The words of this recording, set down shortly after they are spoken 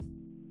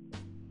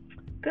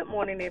Good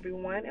morning,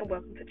 everyone, and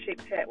welcome to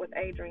Chick Chat with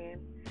Adrian.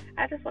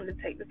 I just wanted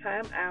to take the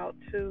time out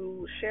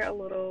to share a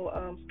little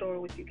story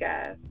with you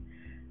guys.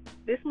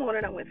 This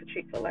morning, I went to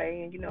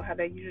Chick-fil-A, and you know how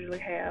they usually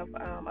have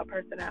a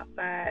person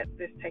outside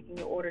that's taking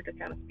your order to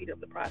kind of speed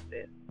up the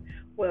process.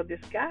 Well,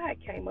 this guy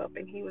came up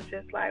and he was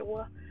just like,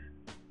 "Well,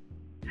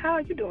 how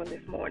are you doing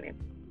this morning?"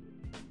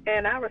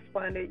 And I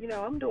responded,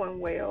 "I'm doing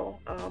well.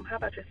 How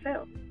about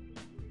yourself?"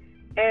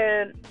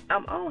 And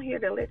I'm on here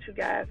to let you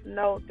guys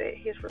know that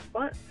his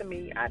response to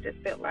me, I just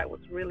felt like was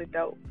really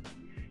dope.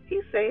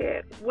 He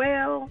said,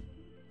 "Well,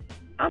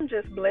 I'm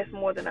just blessed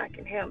more than I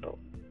can handle."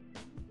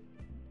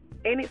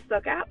 And it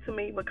stuck out to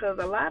me because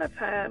a lot of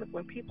times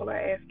when people are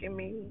asking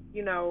me,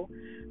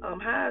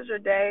 how's your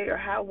day or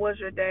how was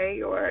your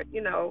day or,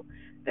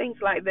 things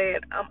like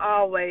that, I'm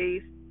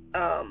always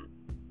um,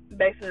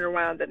 basing it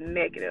around the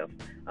negative.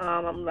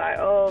 I'm like,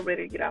 oh,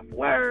 ready to get off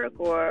work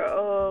or,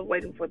 oh,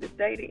 waiting for this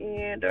day to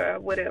end or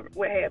whatever,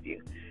 what have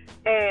you.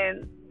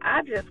 And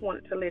I just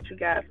wanted to let you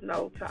guys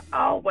know to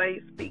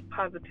always speak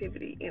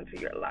positivity into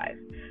your life.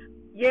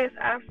 Yes,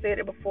 I've said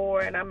it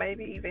before, and I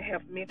maybe even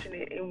have mentioned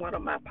it in one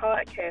of my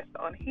podcasts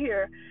on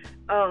here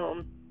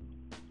um,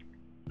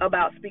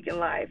 about speaking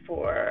life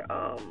or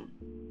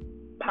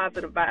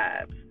positive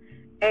vibes.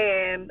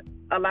 And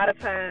a lot of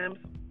times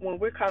when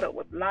we're caught up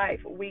with life,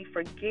 we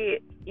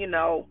forget,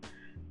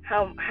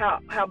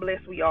 how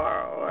blessed we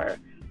are, or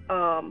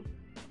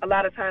a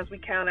lot of times we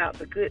count out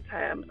the good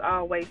times,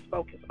 always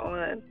focus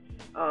on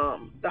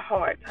the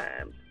hard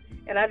times.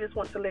 And I just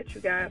want to let you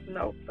guys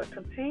know to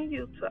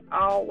continue to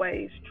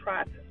always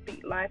try to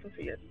speak life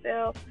into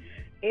yourself,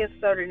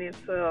 insert it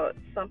into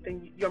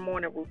something, your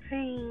morning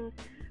routine,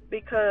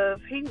 because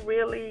he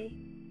really,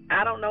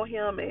 I don't know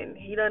him and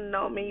he doesn't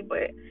know me,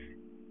 but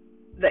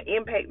the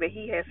impact that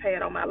he has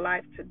had on my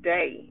life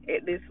today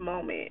at this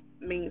moment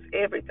means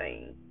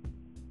everything.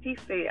 He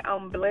said,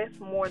 "I'm blessed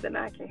more than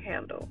I can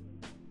handle."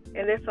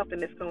 And that's something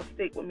that's going to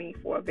stick with me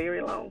for a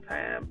very long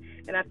time.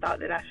 And I thought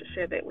that I should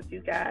share that with you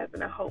guys,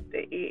 and I hope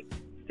that it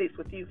sticks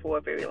with you for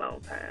a very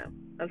long time.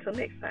 Until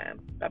next time,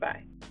 bye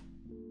bye.